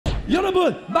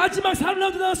여러분 마지막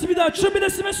 3라운드 나왔습니다.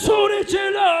 준비됐으면 소리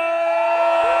질러.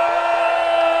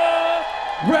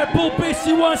 redbull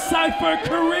BC1 Cypher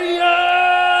Korea.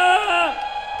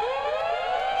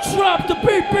 Drop the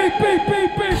beat, beat, beat,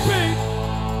 beat, beat, beat.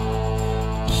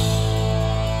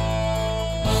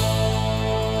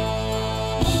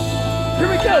 Here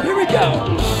we go, here we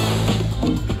go.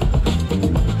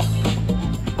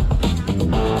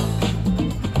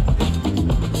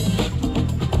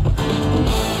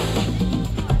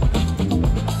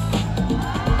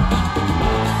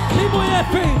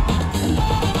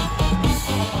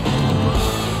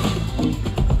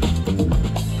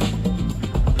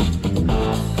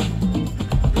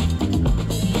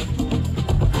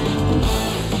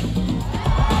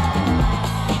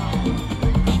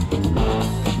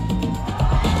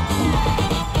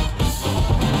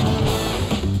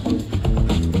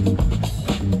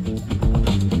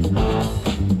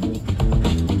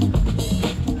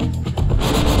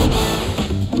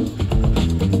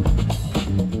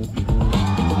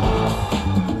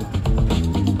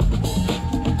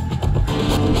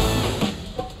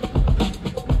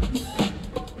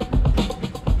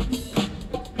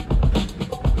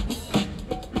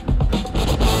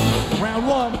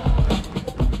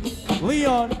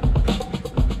 Leon.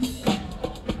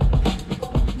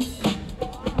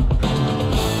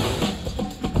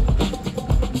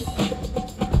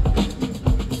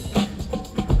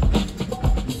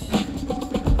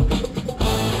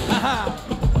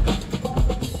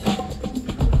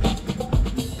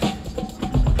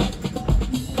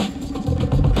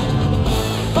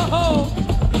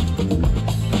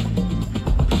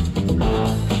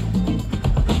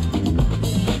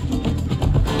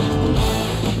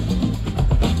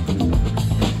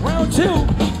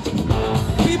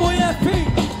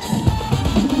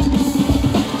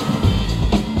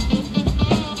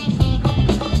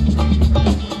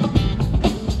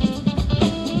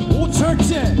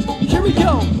 Here we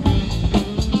go.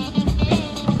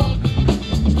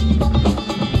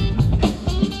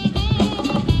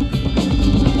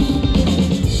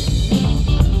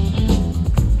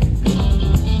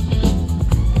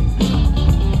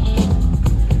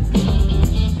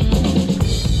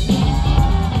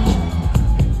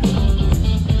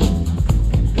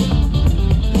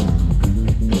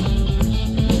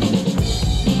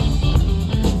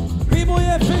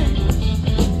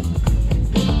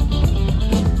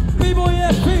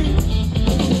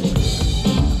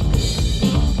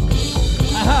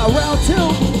 Round two,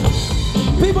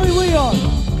 B-Boy Leon,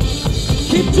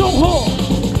 Kim Jong-ho.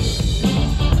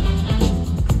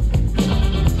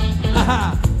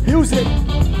 Aha, music.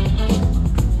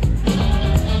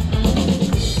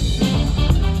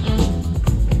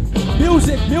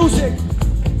 Music, music.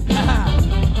 Aha.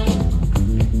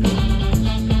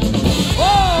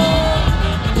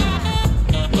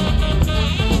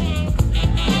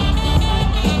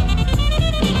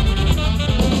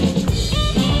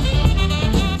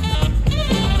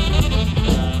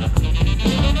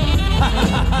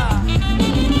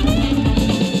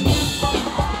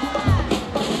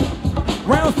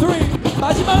 Round 3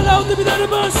 마지막 라운드입니다.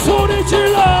 여러분 소리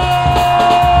질러.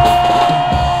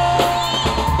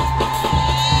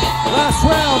 Last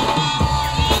round.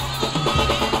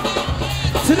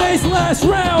 Today's last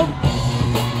round.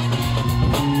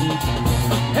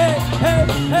 Hey, hey,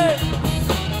 hey.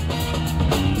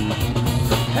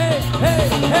 Hey, hey,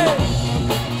 hey.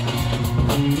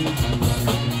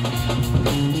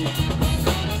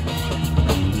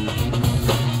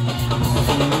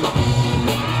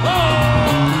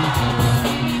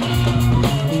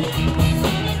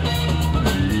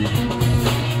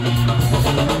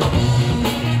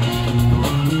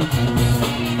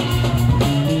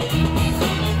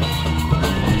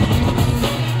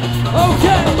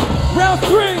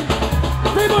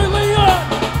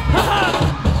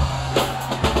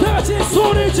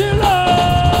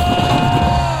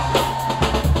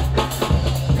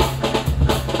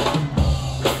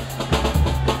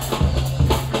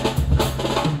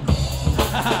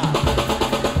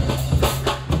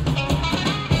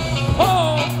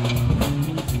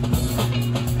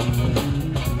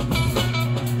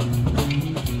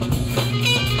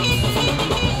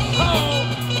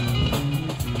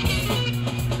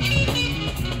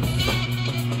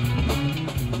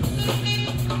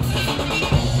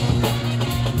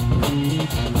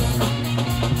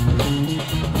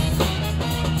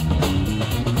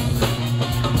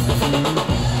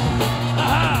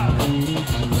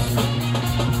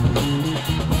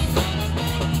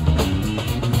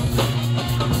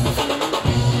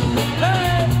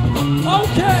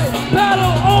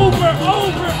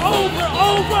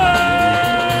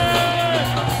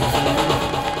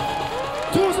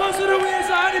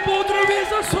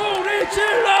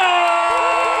 질